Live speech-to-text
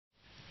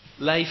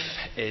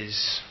Life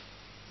is...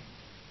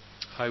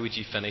 How would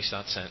you finish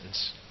that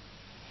sentence?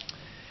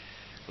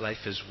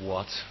 Life is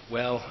what?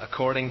 Well,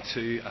 according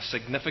to a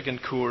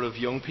significant core of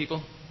young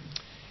people,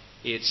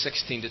 aged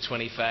 16 to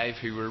 25,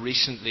 who were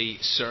recently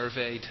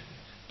surveyed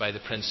by the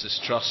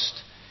Prince's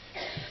Trust,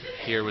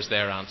 here was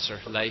their answer.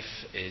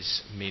 Life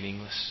is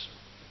meaningless.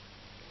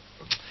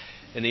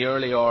 In the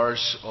early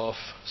hours of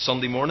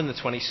Sunday morning, the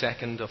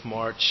 22nd of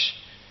March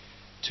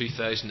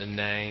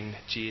 2009,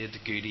 Jade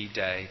Goody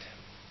died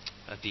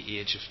at the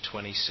age of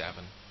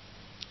 27.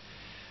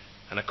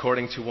 And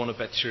according to one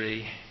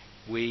obituary,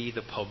 we,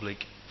 the public,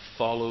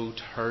 followed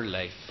her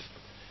life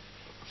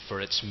for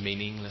its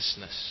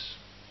meaninglessness.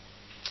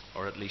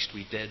 Or at least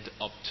we did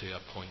up to a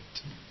point.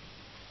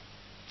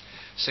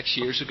 6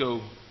 years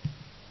ago,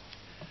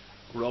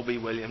 Robbie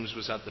Williams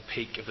was at the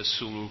peak of his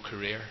solo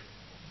career.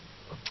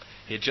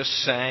 He had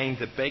just signed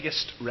the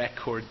biggest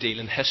record deal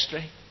in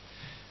history,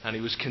 and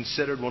he was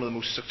considered one of the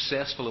most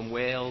successful and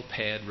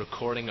well-paid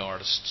recording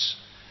artists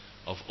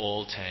of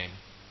all time.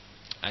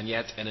 And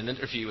yet, in an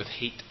interview with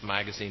Heat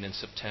magazine in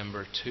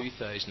September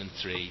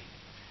 2003,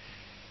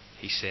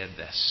 he said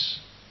this: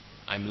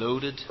 "I'm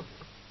loaded,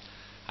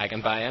 I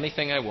can buy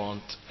anything I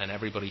want, and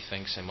everybody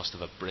thinks I must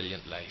have a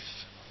brilliant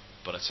life,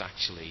 but it's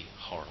actually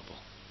horrible."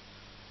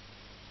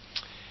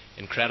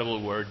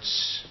 Incredible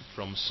words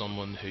from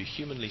someone who,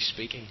 humanly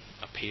speaking,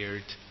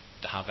 appeared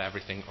to have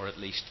everything, or at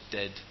least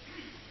did,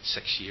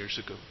 6 years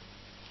ago.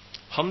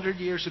 100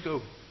 years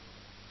ago,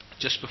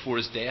 just before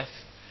his death,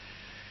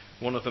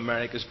 one of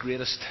America's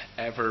greatest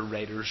ever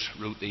writers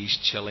wrote these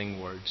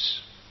chilling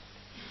words: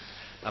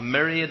 "A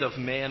myriad of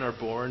men are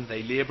born,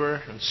 they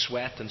labour and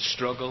sweat and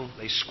struggle,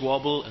 they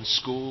squabble and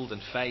scold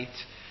and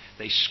fight,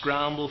 they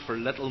scramble for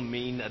little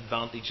mean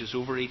advantages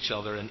over each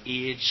other, and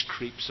age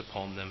creeps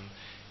upon them.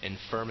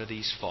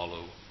 Infirmities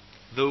follow.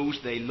 Those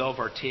they love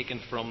are taken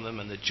from them,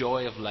 and the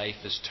joy of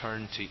life is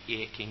turned to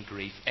aching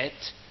grief. It,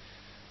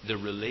 the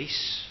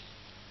release,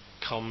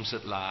 comes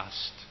at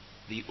last,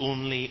 the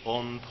only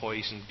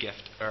unpoisoned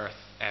gift earth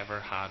ever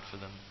had for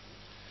them.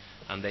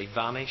 And they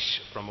vanish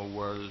from a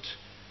world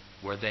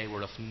where they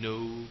were of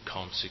no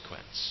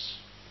consequence,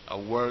 a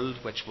world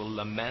which will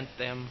lament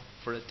them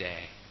for a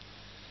day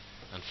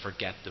and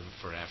forget them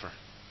forever."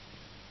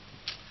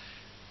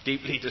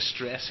 Deeply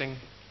distressing,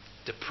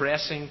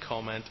 depressing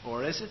comment,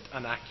 or is it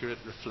an accurate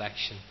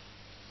reflection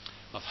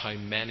of how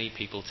many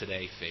people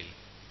today feel?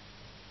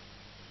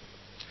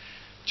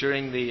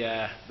 During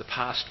the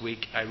past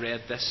week, I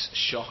read this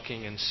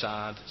shocking and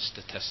sad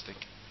statistic,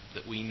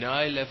 that we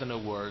now live in a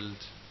world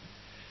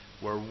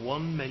where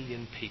 1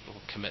 million people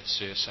commit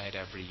suicide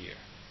every year.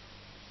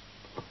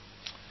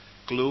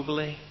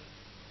 Globally,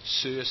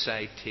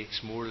 suicide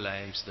takes more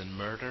lives than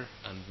murder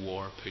and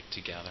war put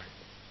together,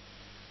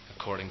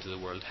 according to the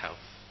World Health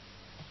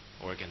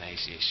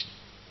Organization.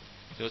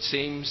 So it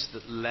seems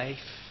that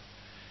life,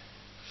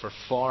 for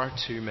far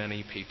too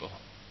many people,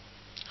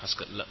 has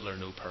got little or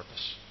no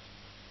purpose.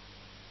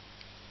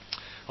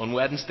 On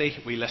Wednesday,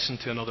 we listened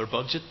to another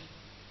budget.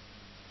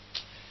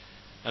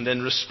 And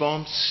in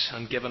response,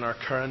 and given our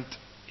current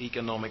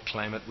economic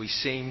climate, we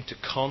seem to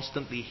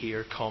constantly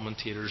hear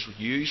commentators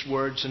use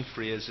words and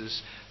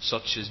phrases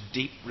such as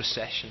deep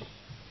recession,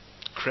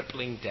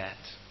 crippling debt,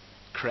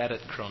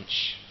 credit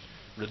crunch,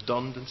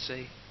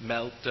 redundancy,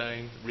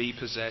 meltdown,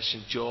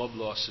 repossession, job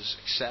losses,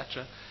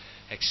 etc.,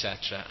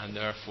 etc. And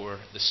therefore,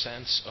 the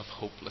sense of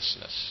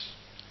hopelessness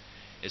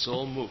is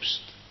almost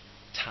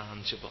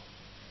tangible.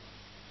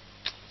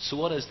 So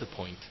what is the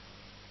point?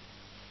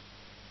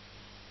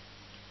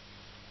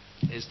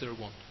 Is there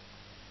one?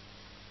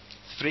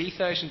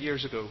 3,000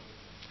 years ago,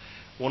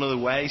 one of the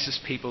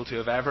wisest people to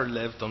have ever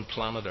lived on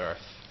planet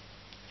Earth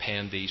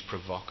penned these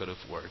provocative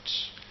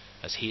words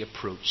as he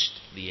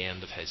approached the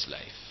end of his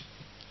life.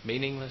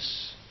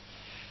 Meaningless,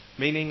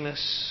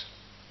 meaningless,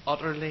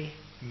 utterly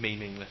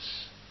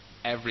meaningless.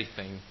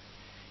 Everything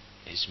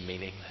is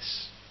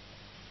meaningless.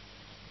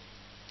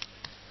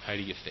 How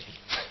do you feel?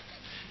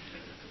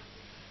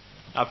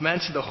 I've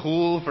mentioned a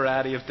whole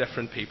variety of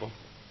different people.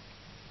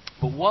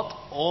 But what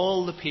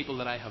all the people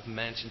that I have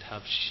mentioned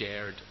have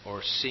shared,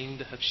 or seem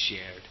to have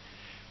shared,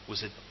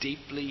 was a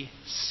deeply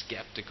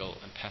sceptical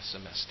and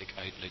pessimistic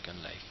outlook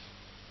on life.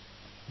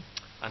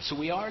 And so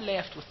we are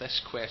left with this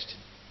question: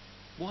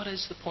 what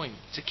is the point?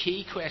 It's a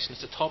key question,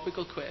 it's a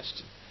topical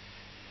question.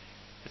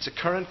 It's a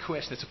current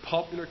question, it's a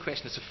popular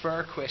question, it's a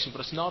fair question,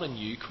 but it's not a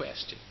new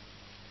question.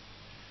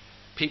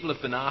 People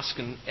have been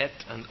asking it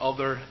and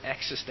other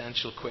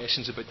existential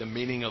questions about the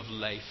meaning of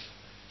life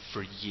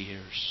for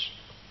years.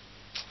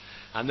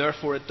 And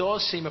therefore it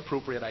does seem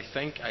appropriate, I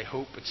think, I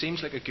hope, it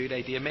seems like a good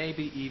idea,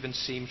 maybe even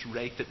seems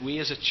right, that we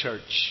as a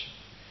church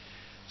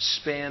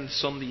spend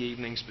Sunday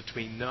evenings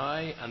between now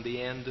and the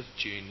end of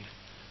June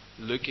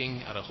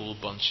looking at a whole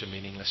bunch of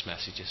meaningless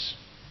messages.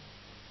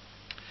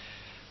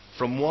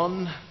 From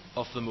one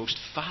of the most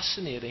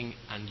fascinating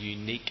and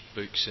unique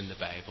books in the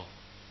Bible.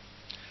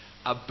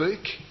 A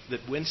book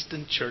that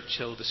Winston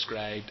Churchill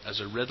described as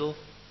a riddle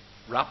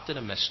wrapped in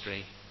a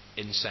mystery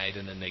inside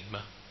an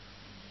enigma.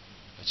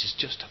 which is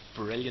just a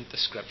brilliant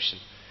description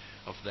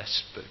of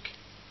this book.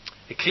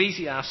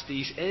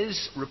 Ecclesiastes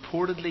is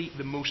reportedly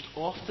the most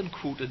often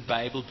quoted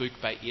Bible book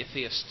by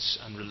atheists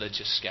and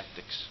religious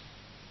skeptics.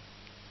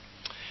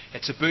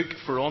 It's a book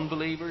for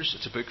unbelievers,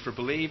 it's a book for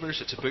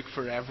believers, it's a book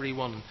for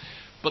everyone.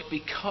 But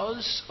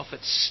because of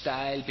its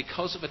style,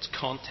 because of its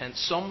content,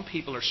 some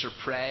people are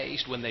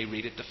surprised when they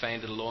read it to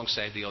find it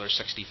alongside the other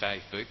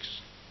 65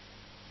 books.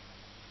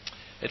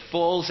 It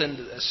falls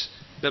into this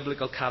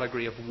biblical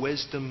category of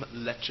wisdom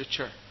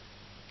literature.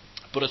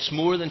 But it's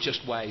more than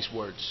just wise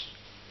words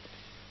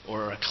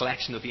or a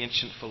collection of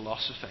ancient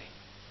philosophy.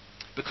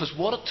 Because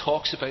what it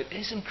talks about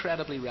is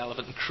incredibly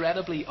relevant,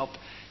 incredibly up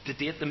to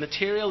date. The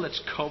material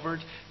that's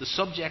covered, the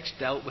subjects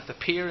dealt with,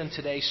 appear in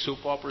today's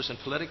soap operas and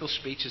political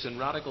speeches and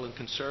radical and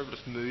conservative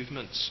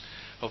movements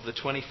of the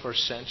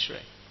 21st century.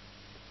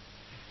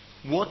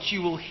 What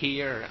you will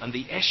hear and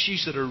the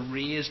issues that are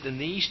raised in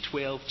these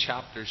 12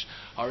 chapters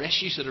are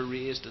issues that are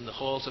raised in the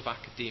halls of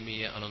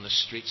academia and on the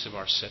streets of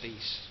our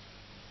cities.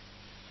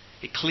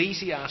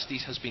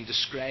 Ecclesiastes has been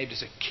described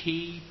as a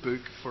key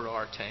book for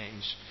our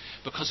times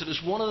because it is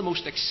one of the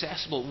most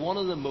accessible, one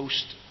of the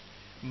most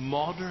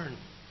modern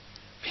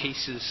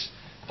pieces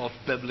of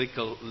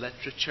biblical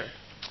literature.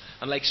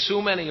 And like so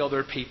many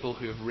other people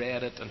who have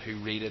read it and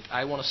who read it,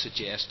 I want to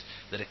suggest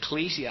that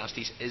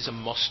Ecclesiastes is a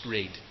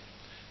must-read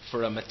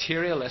for a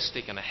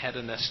materialistic and a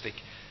hedonistic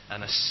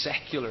and a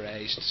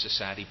secularized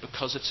society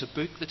because it's a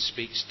book that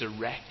speaks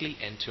directly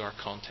into our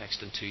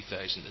context in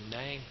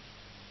 2009.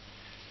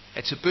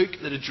 It's a book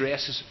that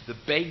addresses the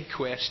big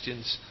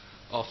questions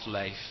of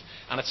life.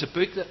 And it's a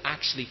book that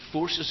actually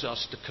forces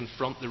us to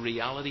confront the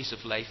realities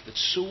of life that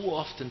so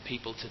often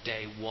people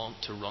today want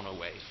to run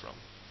away from.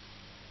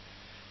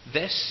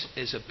 This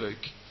is a book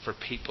for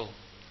people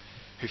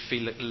who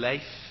feel that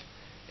life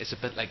is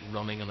a bit like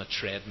running on a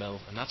treadmill.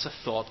 And that's a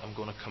thought I'm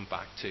going to come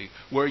back to.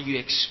 Where you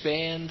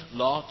expend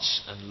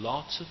lots and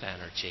lots of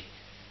energy,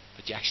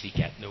 but you actually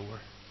get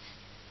nowhere.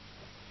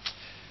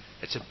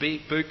 It's a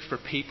big book for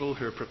people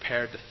who are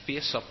prepared to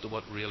face up to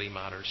what really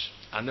matters.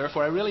 And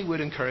therefore I really would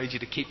encourage you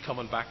to keep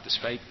coming back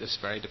despite this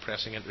very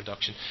depressing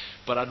introduction.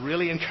 But I'd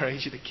really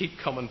encourage you to keep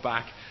coming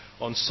back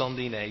on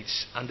Sunday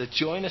nights and to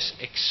join us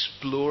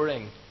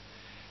exploring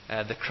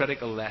the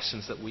critical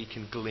lessons that we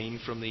can glean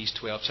from these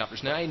 12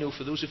 chapters. Now I know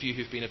for those of you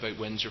who've been about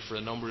Windsor for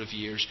a number of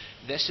years,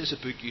 this is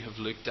a book you have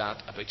looked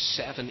at about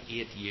 7-8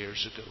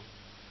 years ago.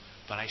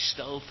 But I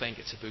still think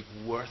it's a book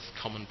worth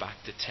coming back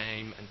to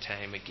time and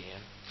time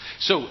again.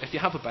 So, if you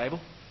have a Bible,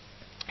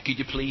 could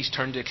you please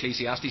turn to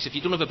Ecclesiastes? If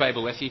you don't have a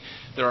Bible with you,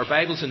 there are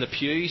Bibles in the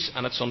pews,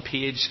 and it's on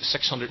page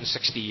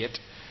 668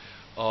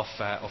 of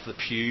the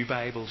Pew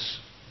Bibles.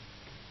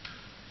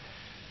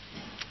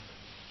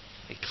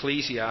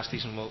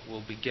 Ecclesiastes, and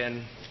we'll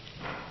begin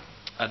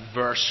at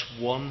verse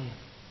 1.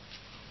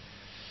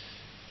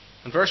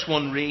 And verse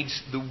 1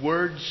 reads, "The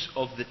words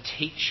of the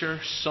teacher,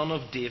 son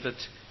of David,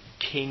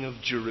 King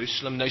of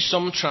Jerusalem." Now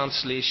some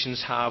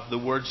translations have the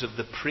words of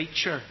the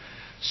preacher,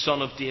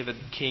 son of David,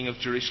 King of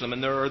Jerusalem.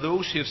 And there are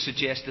those who have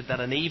suggested that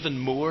an even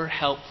more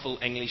helpful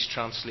English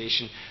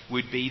translation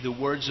would be the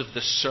words of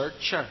the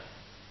searcher,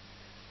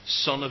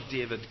 son of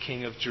David,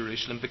 King of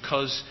Jerusalem,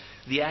 because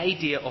the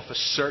idea of a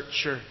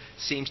searcher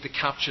seems to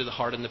capture the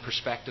heart and the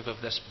perspective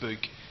of this book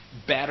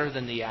better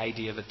than the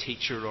idea of a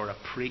teacher or a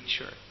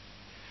preacher.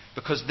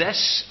 Because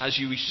this, as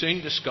you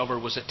soon discover,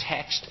 was a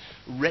text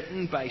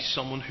written by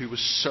someone who was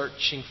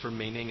searching for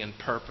meaning and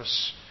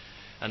purpose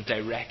and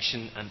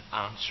direction and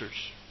answers.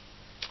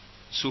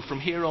 So from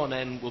here on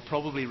in, we'll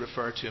probably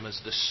refer to him as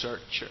the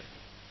searcher.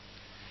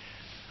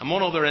 And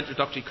one other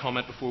introductory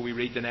comment before we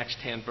read the next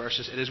 10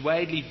 verses. It is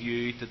widely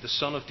viewed that the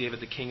son of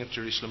David, the King of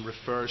Jerusalem,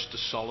 refers to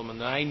Solomon.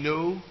 Now I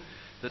know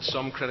that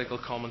some critical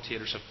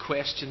commentators have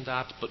questioned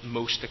that, but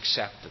most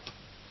accept it.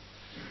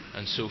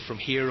 And so from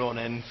here on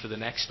in, for the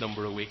next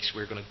number of weeks,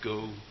 we're going to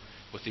go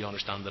with the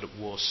understanding that it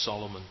was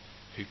Solomon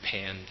who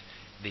penned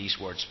these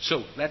words.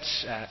 So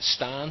let's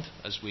stand,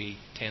 as we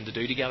tend to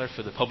do together,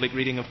 for the public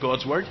reading of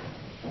God's Word.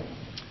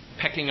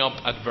 Picking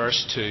up at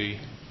verse 2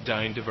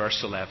 down to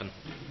verse 11.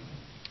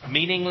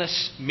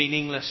 "Meaningless,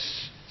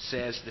 meaningless,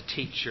 says the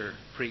teacher,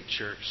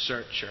 preacher,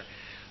 searcher.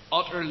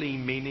 Utterly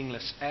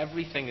meaningless.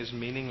 Everything is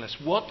meaningless.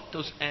 What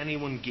does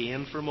anyone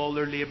gain from all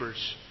their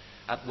labours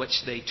at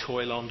which they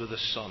toil under the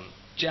sun?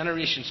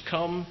 Generations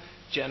come,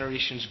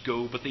 generations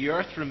go, but the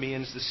earth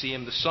remains the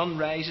same. The sun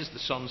rises, the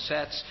sun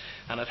sets,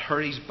 and it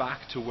hurries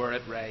back to where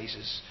it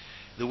rises.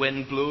 The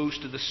wind blows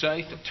to the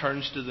south, it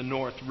turns to the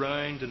north.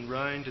 Round and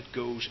round it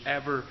goes,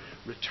 ever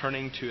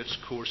returning to its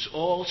course.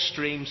 All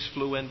streams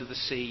flow into the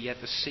sea,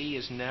 yet the sea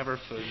is never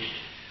full.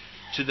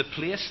 To the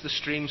place the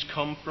streams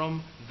come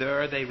from,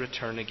 there they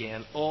return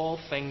again. All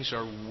things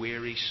are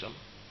wearisome,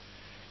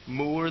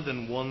 more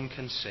than one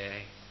can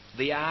say.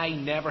 The eye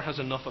never has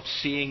enough of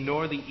seeing,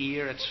 nor the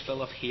ear its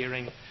fill of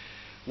hearing.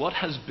 What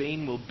has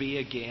been will be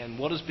again.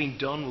 What has been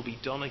done will be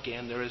done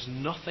again. There is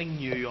nothing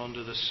new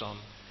under the sun.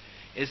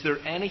 Is there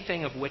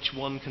anything of which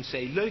one can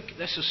say, look,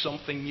 this is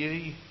something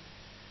new?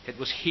 It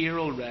was here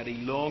already,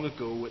 long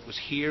ago. It was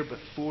here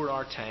before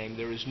our time.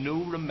 There is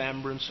no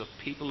remembrance of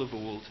people of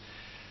old,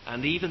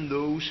 and even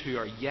those who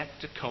are yet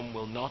to come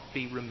will not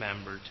be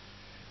remembered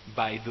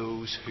by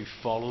those who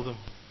follow them.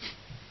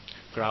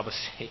 Grab a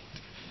seat.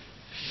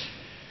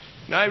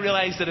 Now I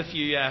realise that if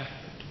you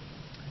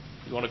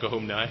want to go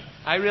home now,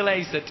 I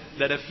realise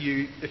that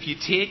if you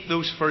take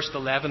those first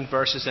 11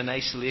 verses in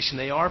isolation,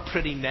 they are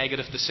pretty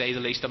negative to say the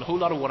least. And a whole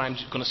lot of what I'm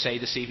going to say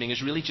this evening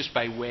is really just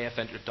by way of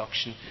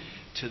introduction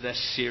to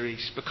this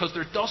series, because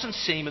there doesn't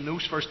seem in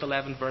those first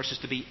 11 verses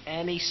to be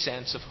any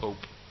sense of hope.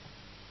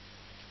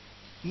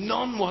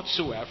 None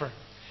whatsoever.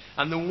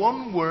 And the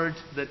one word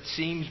that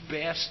seems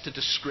best to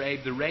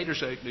describe the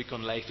writer's outlook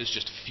on life is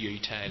just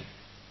futile.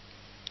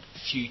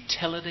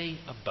 Futility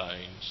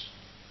abounds.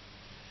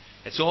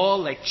 It's all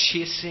like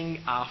chasing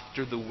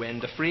after the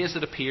wind, a phrase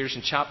that appears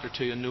in chapter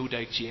 2 and no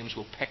doubt James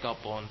will pick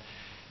up on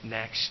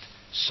next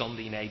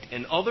Sunday night.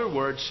 In other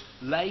words,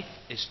 life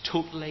is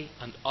totally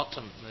and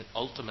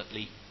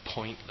ultimately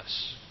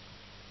pointless.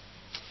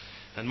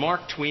 And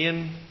Mark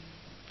Twain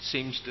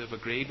seems to have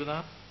agreed with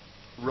that.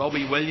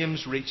 Robbie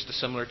Williams reached a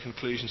similar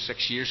conclusion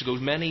 6 years ago.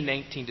 Many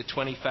 19 to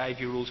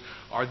 25-year-olds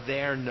are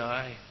there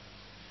now.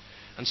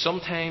 And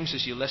sometimes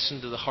as you listen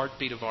to the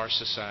heartbeat of our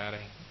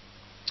society,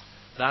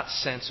 that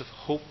sense of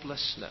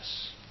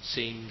hopelessness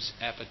seems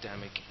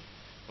epidemic,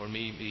 or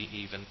maybe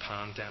even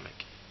pandemic.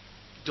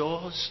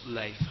 Does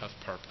life have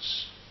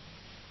purpose?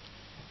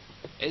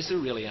 Is there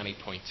really any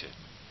point to it?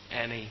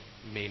 Any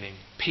meaning?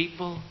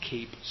 People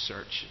keep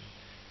searching,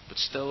 but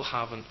still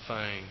haven't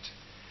found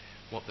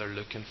what they're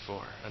looking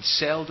for. And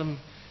seldom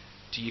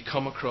do you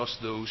come across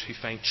those who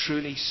find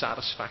truly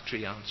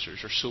satisfactory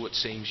answers, or so it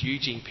seems.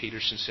 Eugene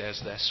Peterson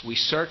says this: we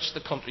search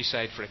the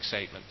countryside for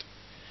excitement.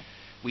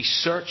 We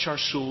search our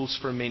souls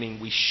for meaning.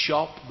 We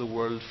shop the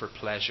world for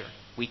pleasure.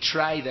 We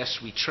try this,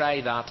 we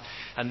try that,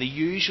 and the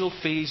usual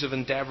fields of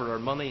endeavour are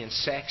money and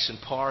sex and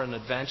power and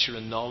adventure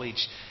and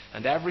knowledge.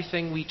 And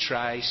everything we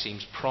try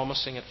seems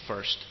promising at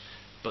first,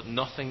 but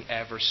nothing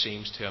ever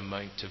seems to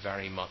amount to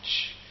very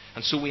much.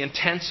 And so we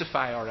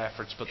intensify our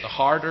efforts, but the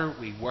harder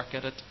we work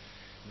at it,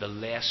 the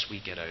less we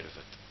get out of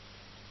it.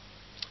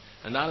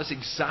 And that is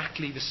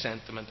exactly the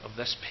sentiment of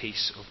this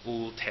piece of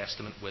Old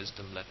Testament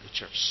wisdom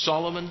literature.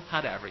 Solomon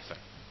had everything.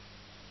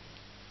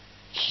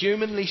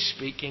 Humanly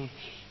speaking,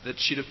 that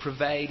should have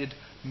provided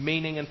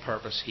meaning and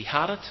purpose. He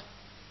had it.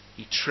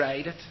 He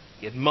tried it.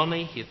 He had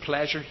money. He had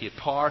pleasure. He had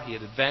power. He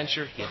had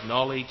adventure. He had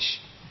knowledge.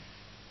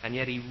 And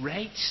yet he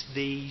writes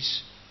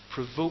these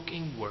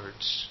provoking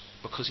words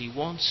because he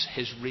wants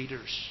his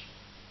readers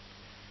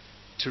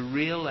to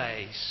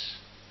realize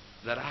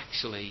that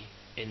actually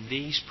in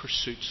these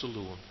pursuits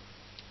alone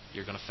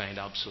you're going to find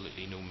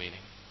absolutely no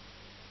meaning.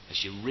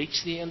 As you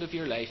reach the end of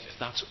your life, if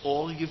that's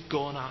all you've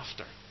gone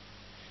after,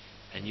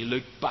 and you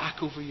look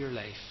back over your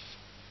life,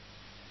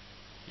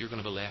 you're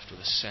going to be left with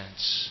a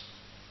sense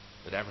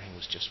that everything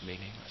was just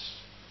meaningless.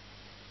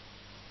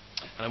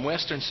 And in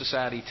Western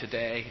society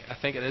today, I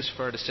think it is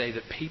fair to say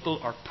that people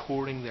are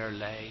pouring their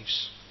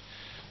lives,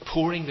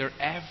 pouring their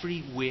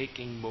every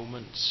waking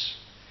moments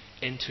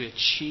into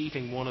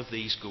achieving one of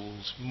these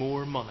goals: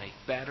 more money,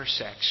 better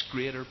sex,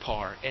 greater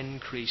power,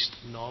 increased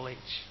knowledge.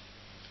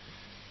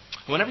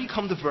 Whenever you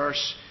come to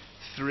verse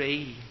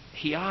 3,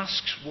 he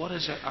asks what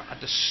is a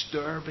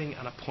disturbing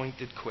and a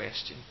pointed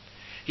question.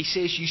 He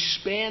says, you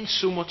spend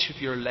so much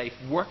of your life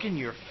working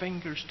your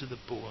fingers to the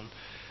bone,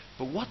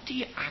 but what do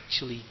you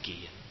actually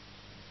gain?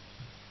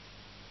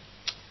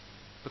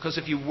 Because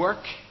if you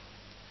work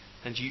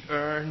and you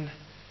earn,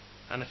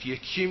 and if you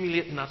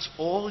accumulate and that's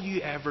all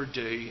you ever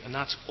do, and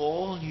that's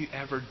all you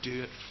ever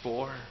do it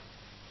for,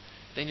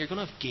 then you're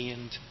going to have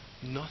gained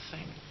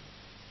nothing.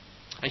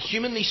 And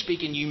humanly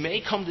speaking, you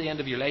may come to the end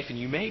of your life and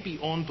you may be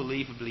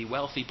unbelievably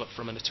wealthy, but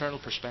from an eternal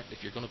perspective,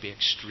 you're going to be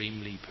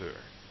extremely poor.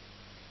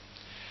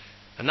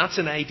 And that's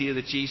an idea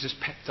that Jesus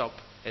picked up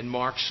in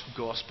Mark's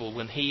Gospel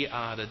when he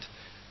added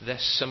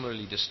this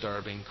similarly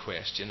disturbing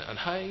question: and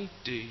how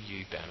do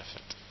you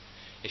benefit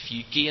if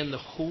you gain the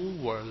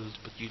whole world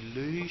but you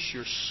lose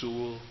your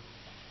soul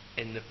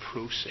in the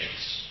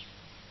process?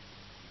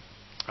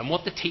 And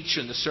what the teacher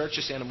and the searcher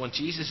is saying, and what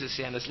Jesus is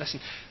saying is, listen,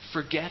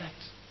 forget it.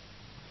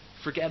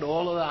 Forget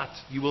all of that.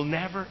 You will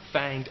never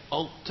find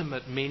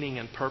ultimate meaning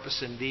and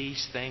purpose in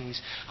these things.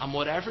 And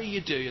whatever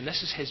you do, and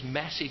this is his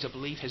message, I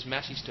believe his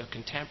message to a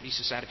contemporary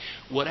society,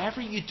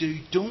 whatever you do,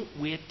 don't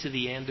wait to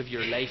the end of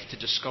your life to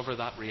discover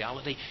that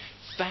reality.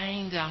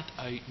 Find that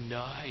out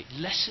now.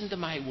 Listen to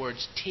my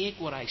words. Take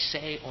what I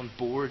say on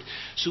board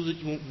so that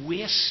you won't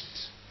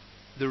waste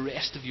the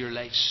rest of your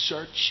life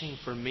searching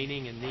for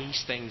meaning in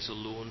these things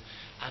alone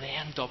and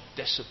end up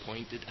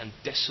disappointed and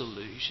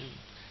disillusioned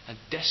and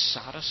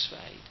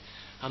dissatisfied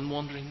and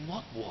wondering,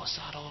 what was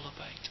that all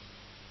about?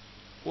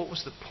 What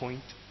was the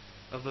point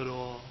of it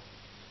all?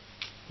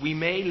 We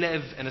may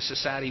live in a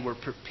society where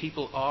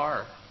people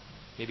are,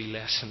 maybe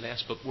less and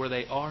less, but where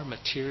they are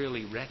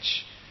materially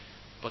rich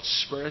but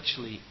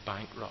spiritually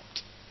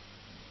bankrupt.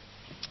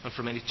 And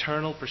from an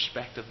eternal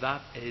perspective,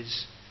 that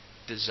is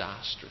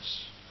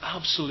disastrous.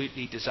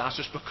 absolutely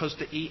disastrous, because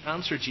the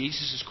answer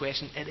Jesus'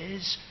 question, it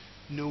is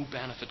no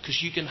benefit.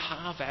 Because you can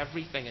have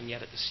everything and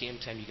yet at the same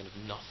time you can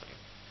have nothing.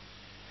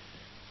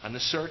 And the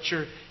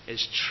searcher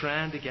is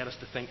trying to get us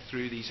to think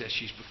through these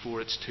issues before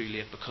it's too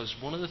late, because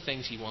one of the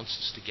things he wants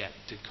us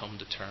to come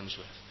to terms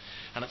with,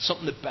 and it's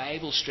something the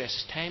Bible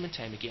stresses time and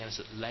time again, is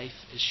that life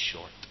is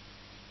short.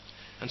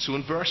 And so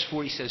in verse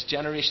 4 he says,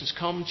 generations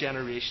come,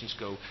 generations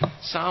go.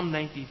 Psalm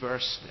 90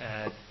 verse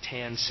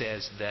 10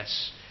 says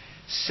this: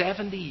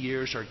 70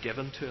 years are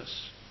given to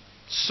us.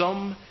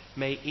 Some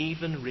may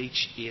even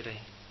reach 80.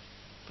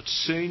 But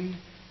soon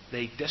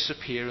they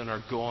disappear and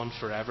are gone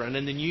forever. And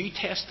in the New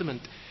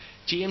Testament,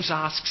 James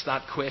asks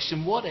that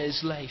question, what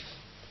is life?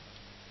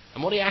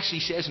 And what he actually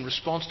says in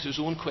response to his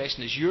own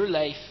question is, your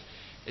life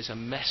is a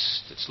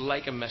mist. It's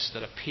like a mist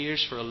that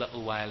appears for a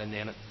little while and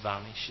then it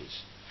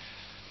vanishes.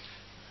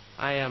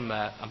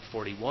 I'm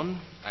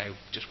 41. I've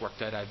just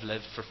worked out I've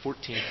lived for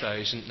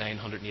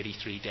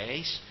 14,983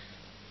 days.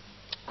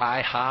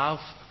 I have,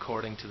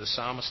 according to the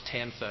psalmist,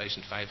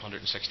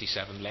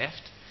 10,567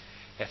 left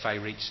if I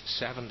reach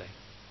 70.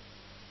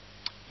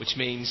 Which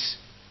means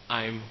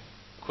I'm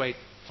quite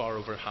far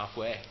over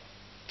halfway.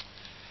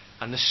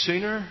 And the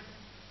sooner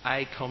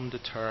I come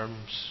to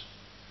terms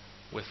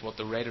with what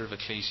the writer of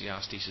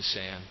Ecclesiastes is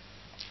saying,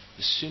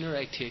 the sooner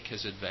I take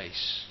his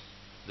advice,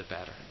 the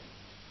better.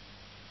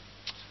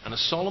 And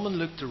as Solomon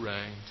looked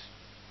around,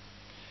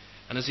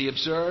 and as he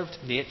observed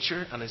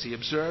nature, and as he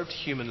observed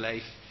human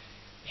life,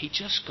 he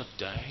just got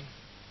down.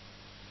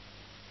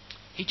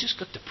 He just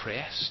got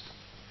depressed.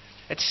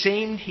 It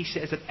seemed, he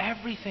says, that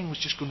everything was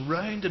just going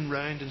round and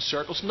round in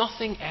circles.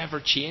 Nothing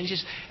ever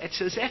changes.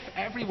 It's as if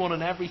everyone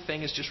and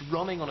everything is just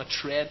running on a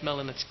treadmill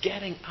and it's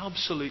getting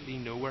absolutely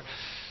nowhere.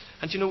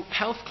 And you know,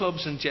 health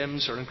clubs and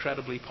gyms are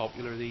incredibly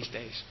popular these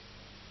days.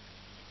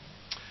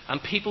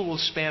 And people will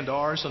spend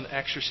hours on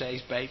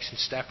exercise bikes and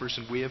steppers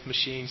and wave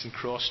machines and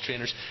cross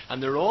trainers.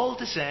 And they're all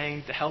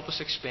designed to help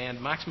us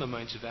expend maximum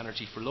amounts of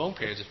energy for long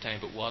periods of time.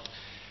 But what?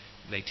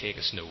 They take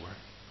us nowhere.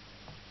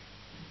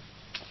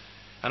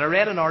 And I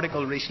read an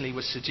article recently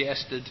which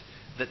suggested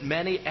that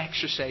many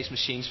exercise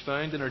machines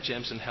found in our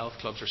gyms and health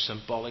clubs are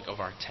symbolic of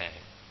our time.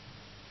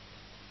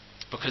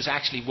 Because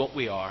actually what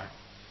we are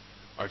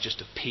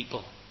just a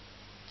people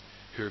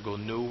who are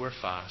going nowhere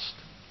fast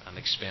and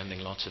expending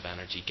lots of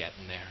energy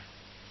getting there.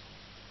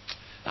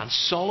 And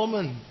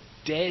Solomon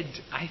did,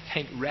 I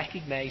think,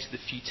 recognise the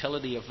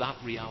futility of that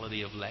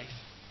reality of life.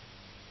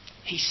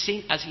 He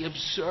seen, as he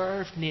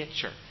observed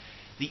nature,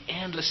 the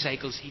endless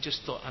cycles, he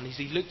just thought, and as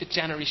he looked at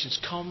generations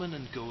coming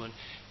and going,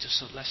 just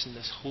thought, listen,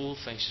 this whole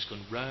thing's just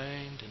going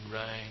round and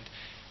round,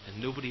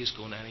 and nobody is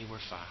going anywhere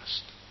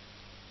fast.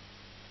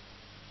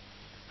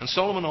 And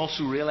Solomon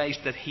also realised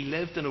that he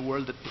lived in a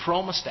world that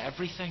promised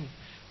everything,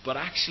 but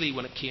actually,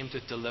 when it came to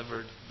it,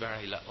 delivered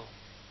very little.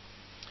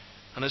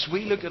 And as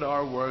we look at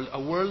our world, a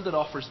world that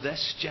offers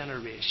this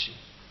generation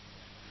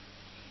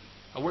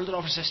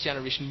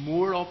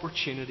more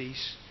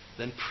opportunities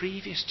than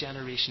previous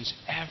generations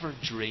ever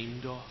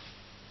dreamed of.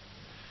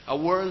 A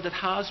world that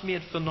has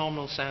made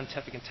phenomenal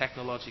scientific and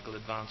technological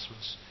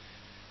advancements,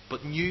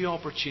 but new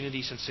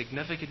opportunities and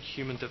significant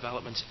human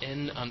developments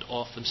in and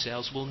of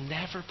themselves will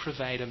never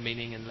provide a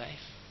meaning in life.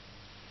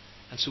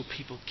 And so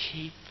people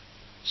keep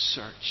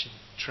searching,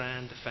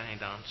 trying to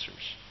find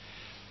answers.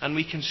 And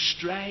we can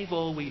strive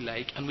all we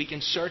like, and we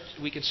can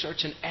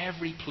search in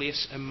every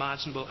place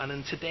imaginable. And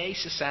in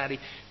today's society,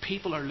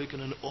 people are looking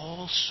in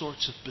all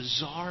sorts of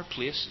bizarre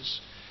places,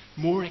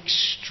 more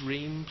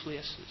extreme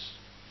places.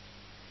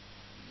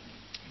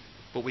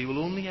 But we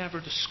will only ever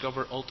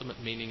discover ultimate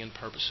meaning and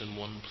purpose in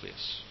one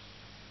place.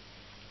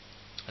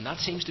 And that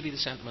seems to be the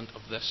sentiment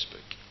of this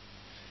book,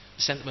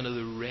 the sentiment of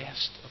the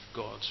rest of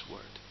God's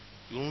Word.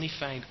 You'll only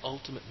find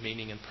ultimate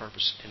meaning and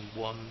purpose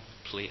in one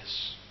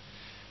place,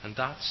 and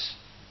that's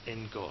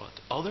in God.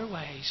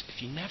 Otherwise,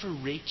 if you never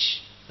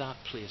reach that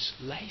place,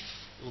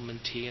 life will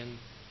maintain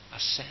a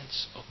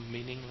sense of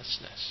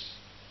meaninglessness.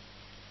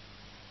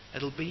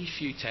 It'll be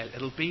futile.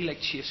 It'll be like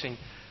chasing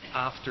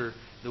after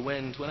the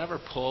wind. Whenever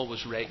Paul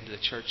was writing to the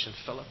church in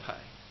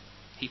Philippi,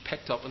 he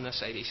picked up on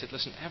this idea. He said,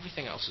 listen,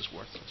 everything else is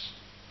worthless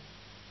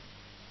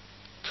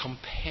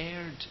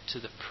compared to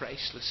the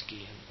priceless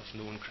gain of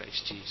knowing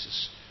Christ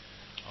Jesus,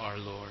 our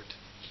Lord.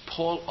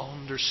 Paul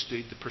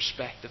understood the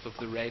perspective of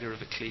the writer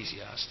of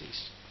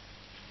Ecclesiastes.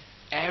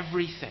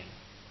 Everything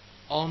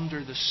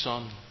under the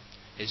sun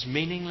is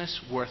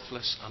meaningless,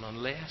 worthless, and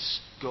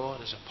unless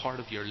God is a part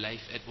of your life,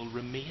 it will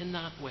remain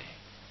that way.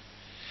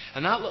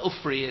 And that little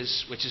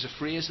phrase, which is a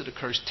phrase that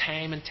occurs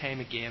time and time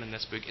again in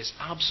this book, is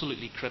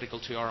absolutely critical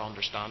to our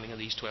understanding of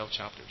these 12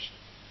 chapters.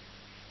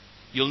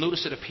 You'll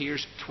notice it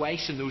appears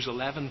twice in those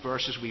 11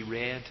 verses we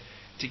read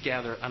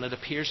together, and it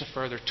appears a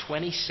further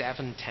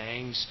 27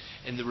 times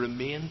in the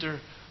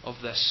remainder of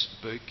this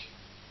book.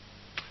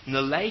 And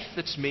the life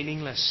that's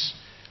meaningless,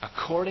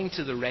 according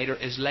to the writer,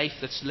 is life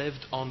that's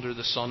lived under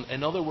the sun.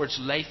 In other words,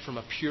 life from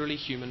a purely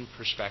human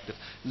perspective.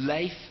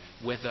 Life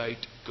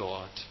without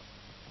God.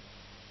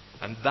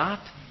 And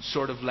that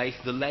sort of life,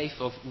 the life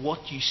of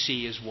what you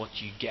see is what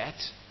you get,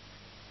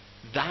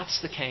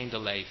 That's the kind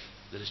of life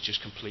that is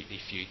just completely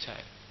futile.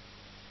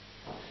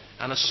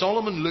 And as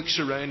Solomon looks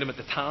around him at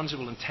the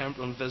tangible and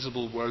temporal and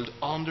visible world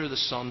under the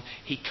sun,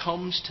 he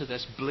comes to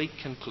this bleak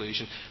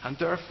conclusion, and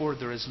therefore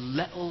there is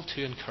little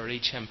to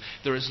encourage him.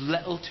 There is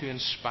little to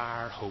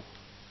inspire hope.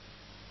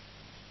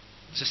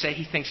 To say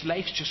he thinks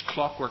life's just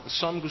clockwork. The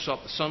sun goes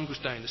up, the sun goes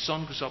down, the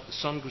sun goes up, the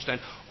sun goes down.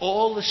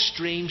 All the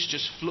streams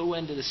just flow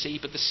into the sea,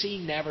 but the sea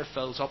never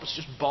fills up. It's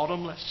just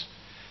bottomless.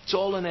 It's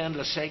all an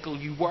endless cycle.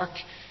 You work,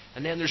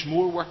 and then there's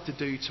more work to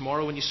do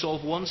tomorrow, and you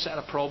solve one set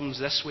of problems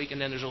this week, and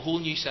then there's a whole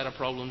new set of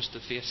problems to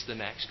face the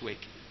next week.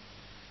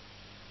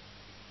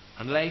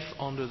 And life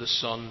under the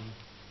sun,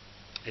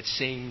 it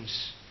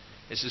seems,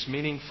 is as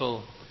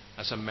meaningful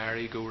as a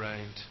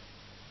merry-go-round.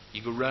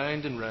 You go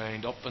round and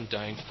round, up and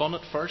down, fun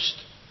at first,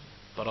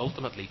 but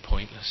ultimately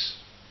pointless.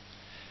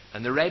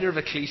 And the writer of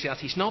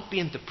Ecclesiastes, he's not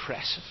being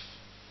depressive,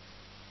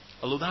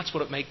 although that's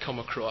what it might come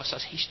across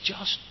as. He's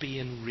just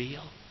being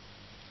real.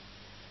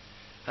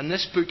 And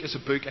this book is a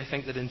book, I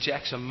think, that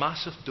injects a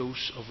massive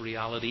dose of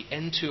reality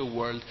into a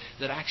world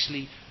that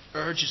actually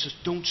urges us,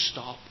 don't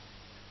stop.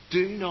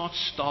 Do not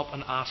stop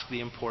and ask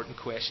the important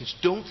questions.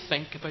 Don't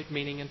think about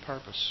meaning and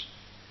purpose.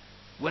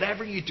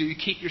 Whatever you do,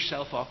 keep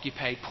yourself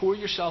occupied. Pour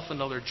yourself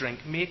another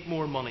drink. Make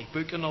more money.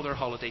 Book another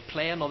holiday.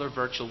 Play another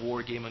virtual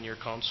war game on your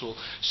console.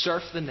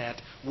 Surf the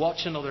net.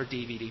 Watch another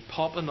DVD.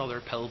 Pop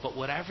another pill. But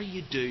whatever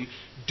you do,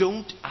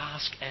 don't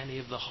ask any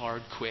of the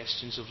hard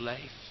questions of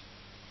life.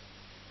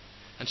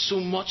 And so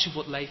much of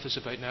what life is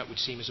about now, it would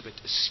seem, is about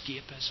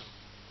escapism.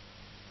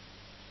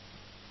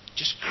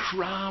 Just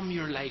cram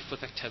your life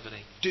with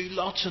activity. Do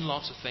lots and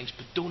lots of things,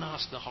 but don't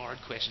ask the hard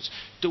questions.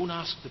 Don't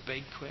ask the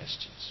big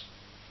questions.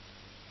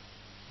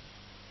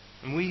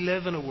 And we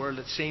live in a world,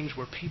 it seems,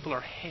 where people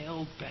are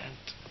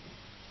hell-bent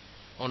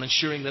on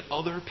ensuring that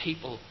other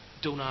people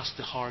don't ask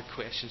the hard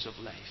questions of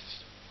life.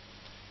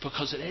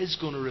 Because it is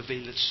going to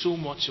reveal that so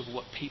much of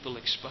what people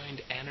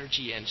expound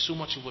energy in, so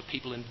much of what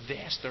people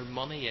invest their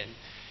money in,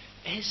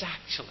 is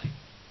actually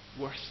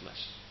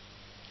worthless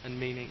and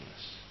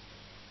meaningless.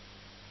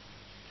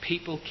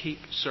 People keep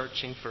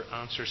searching for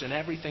answers in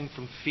everything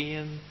from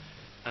fame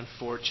and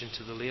fortune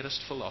to the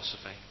latest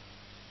philosophy.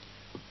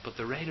 But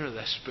the writer of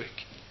this book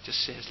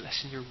just says,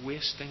 listen, you're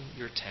wasting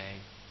your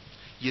time.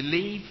 You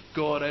leave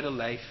God out of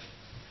life,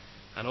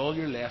 and all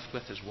you're left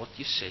with is what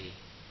you see.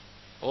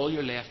 All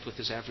you're left with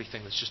is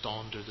everything that's just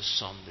under the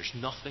sun. There's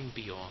nothing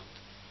beyond.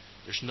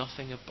 There's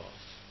nothing above.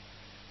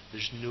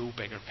 There's no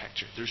bigger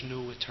picture. There's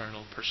no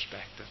eternal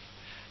perspective.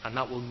 And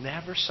that will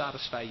never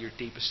satisfy your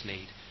deepest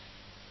need.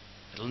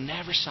 It'll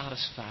never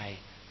satisfy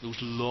those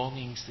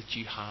longings that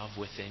you have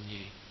within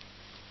you.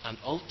 And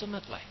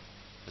ultimately,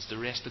 as the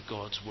rest of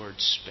God's word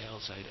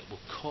spells out, it will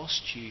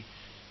cost you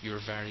your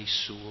very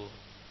soul.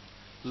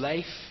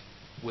 Life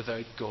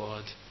without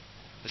God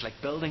is like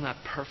building that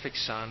perfect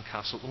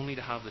sandcastle only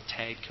to have the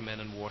tide come in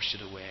and wash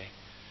it away.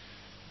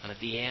 And at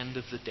the end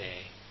of the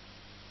day,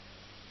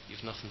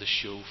 you've nothing to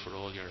show for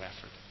all your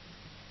effort.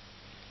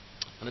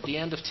 And at the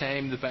end of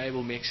time, the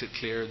Bible makes it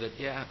clear that,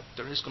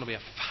 there is going to be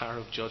a fire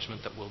of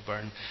judgment that will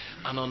burn.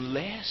 And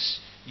unless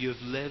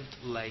you've lived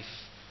life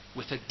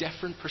with a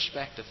different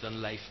perspective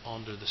than life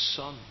under the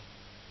sun,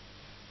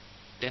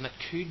 then it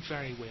could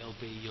very well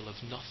be you'll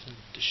have nothing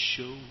to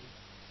show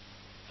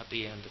at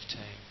the end of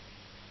time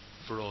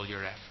for all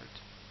your effort.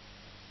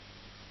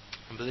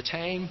 And by the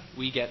time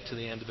we get to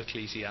the end of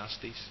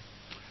Ecclesiastes,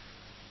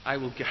 I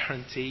will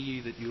guarantee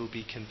you that you'll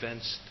be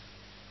convinced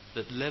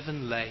that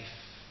living life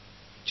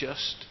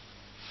just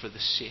for the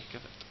sake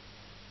of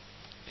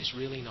it is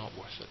really not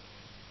worth it.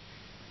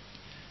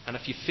 And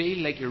if you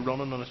feel like you're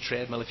running on a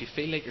treadmill, if you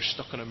feel like you're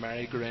stuck on a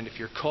merry-go-round, if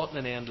you're caught in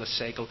an endless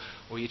cycle,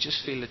 or you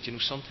just feel that,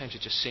 sometimes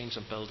it just seems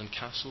I'm building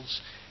castles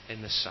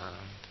in the sand,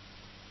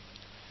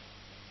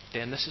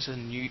 then this is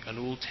an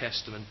Old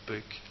Testament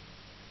book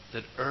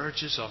that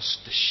urges us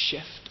to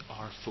shift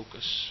our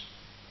focus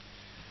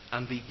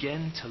and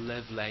begin to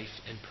live life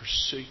in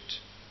pursuit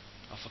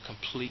of a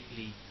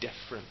completely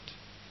different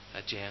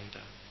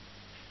agenda.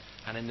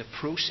 And in the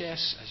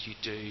process, as you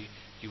do,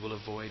 you will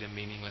avoid a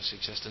meaningless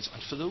existence.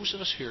 And for those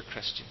of us who are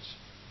Christians,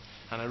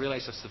 and I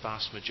realise that's the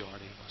vast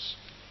majority of us,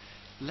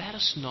 let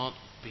us not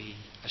be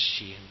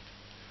ashamed,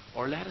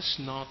 or let us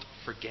not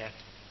forget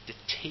to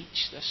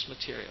teach this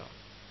material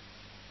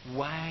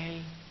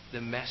while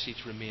the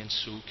message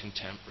remains so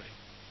contemporary.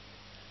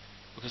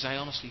 Because I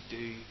honestly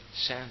do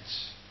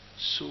sense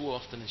so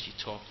often as you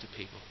talk to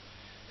people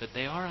that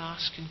they are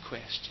asking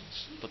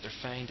questions, but they're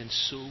finding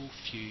so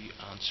few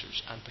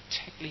answers. And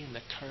particularly in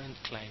the current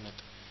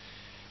climate,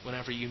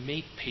 whenever you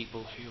meet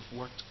people who have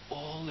worked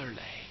all their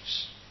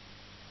lives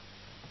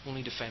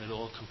only to find it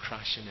all come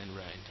crashing in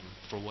round them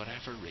for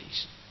whatever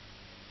reason,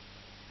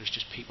 there's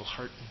just people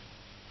hurting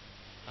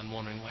and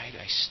wondering, why do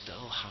I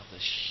still have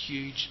this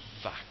huge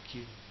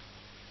vacuum,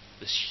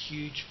 this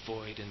huge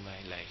void in my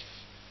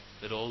life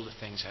that all the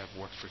things I've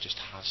worked for just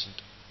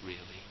hasn't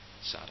really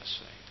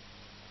satisfied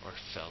or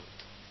filled.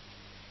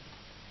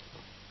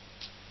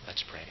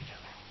 Let's pray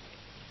together.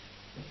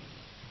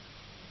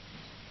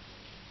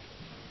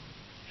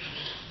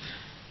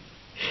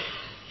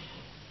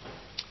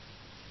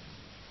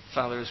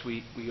 Father, as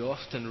we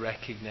often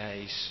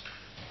recognize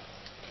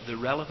the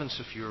relevance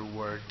of your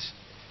word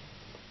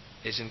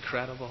is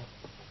incredible.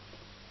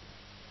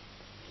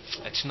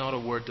 It's not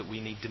a word that we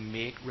need to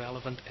make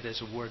relevant. It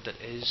is a word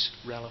that is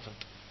relevant.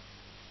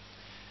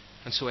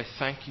 And so I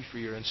thank you for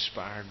your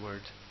inspired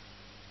word.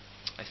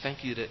 I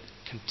thank you that it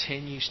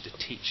continues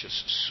to teach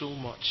us so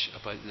much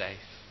about life.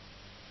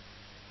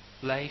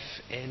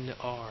 Life in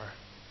our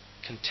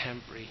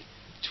contemporary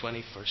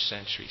 21st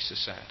century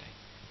society.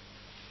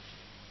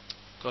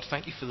 God,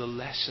 thank you for the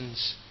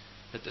lessons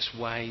that this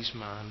wise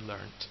man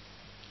learnt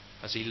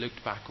as he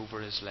looked back over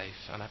his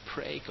life. And I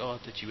pray, God,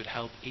 that you would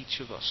help each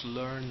of us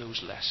learn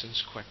those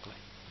lessons quickly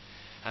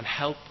and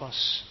help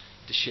us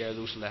to share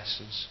those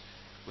lessons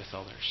with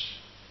others.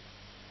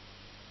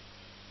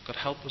 God,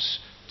 help us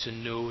to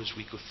know as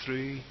we go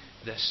through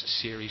this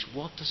series,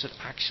 what does it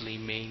actually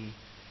mean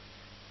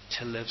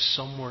to live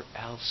somewhere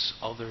else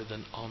other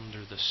than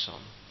under the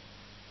sun?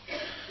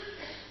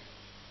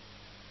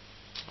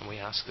 And we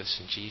ask this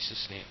in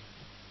Jesus' name.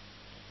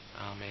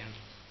 Amen.